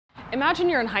Imagine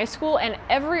you're in high school and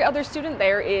every other student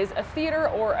there is a theater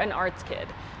or an arts kid.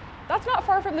 That's not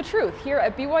far from the truth here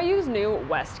at BYU's new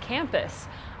West Campus.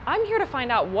 I'm here to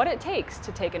find out what it takes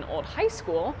to take an old high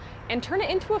school and turn it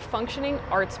into a functioning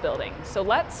arts building. So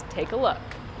let's take a look.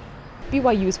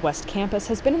 BYU's West Campus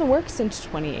has been in the works since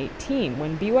 2018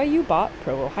 when BYU bought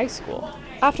Provo High School.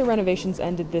 After renovations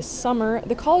ended this summer,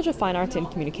 the College of Fine Arts and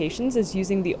Communications is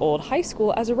using the old high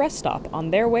school as a rest stop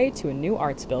on their way to a new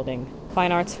arts building.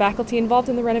 Fine arts faculty involved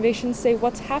in the renovations say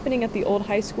what's happening at the old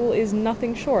high school is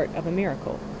nothing short of a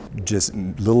miracle. Just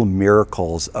little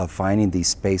miracles of finding these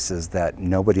spaces that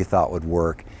nobody thought would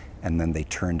work, and then they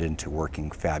turned into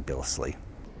working fabulously.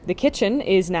 The kitchen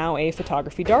is now a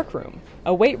photography darkroom.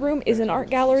 A weight room is an art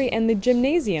gallery, and the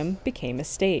gymnasium became a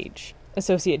stage.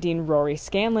 Associate Dean Rory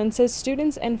Scanlon says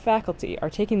students and faculty are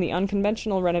taking the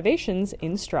unconventional renovations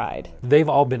in stride. They've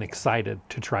all been excited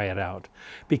to try it out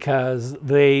because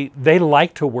they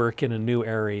like to work in a new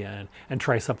area and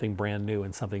try something brand new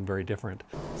and something very different.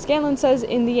 Scanlon says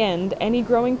in the end, any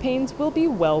growing pains will be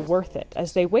well worth it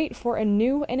as they wait for a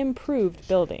new and improved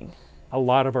building. A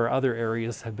lot of our other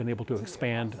areas have been able to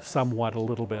expand somewhat a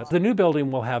little bit. The new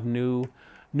building will have new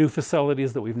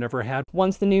facilities that we've never had.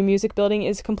 Once the new music building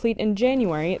is complete in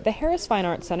January, the Harris Fine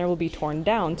Arts Center will be torn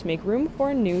down to make room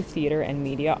for a new theater and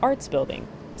media arts building.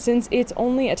 Since it's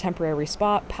only a temporary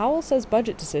spot, Powell says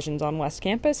budget decisions on West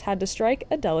Campus had to strike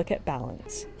a delicate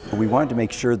balance. We wanted to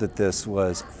make sure that this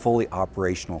was fully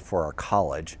operational for our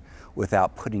college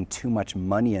without putting too much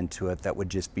money into it that would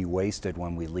just be wasted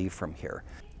when we leave from here.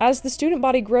 As the student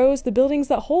body grows, the buildings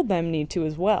that hold them need to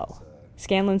as well.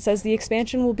 Scanlon says the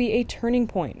expansion will be a turning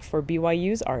point for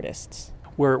BYU's artists.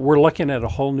 We're looking at a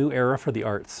whole new era for the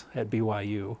arts at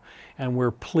BYU, and we're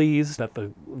pleased that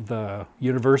the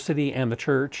university and the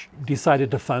church decided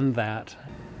to fund that.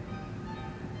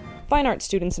 Fine arts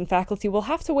students and faculty will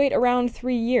have to wait around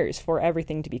 3 years for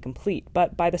everything to be complete,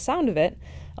 but by the sound of it,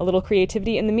 a little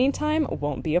creativity in the meantime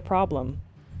won't be a problem.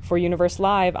 For Universe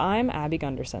Live, I'm Abby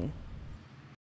Gunderson.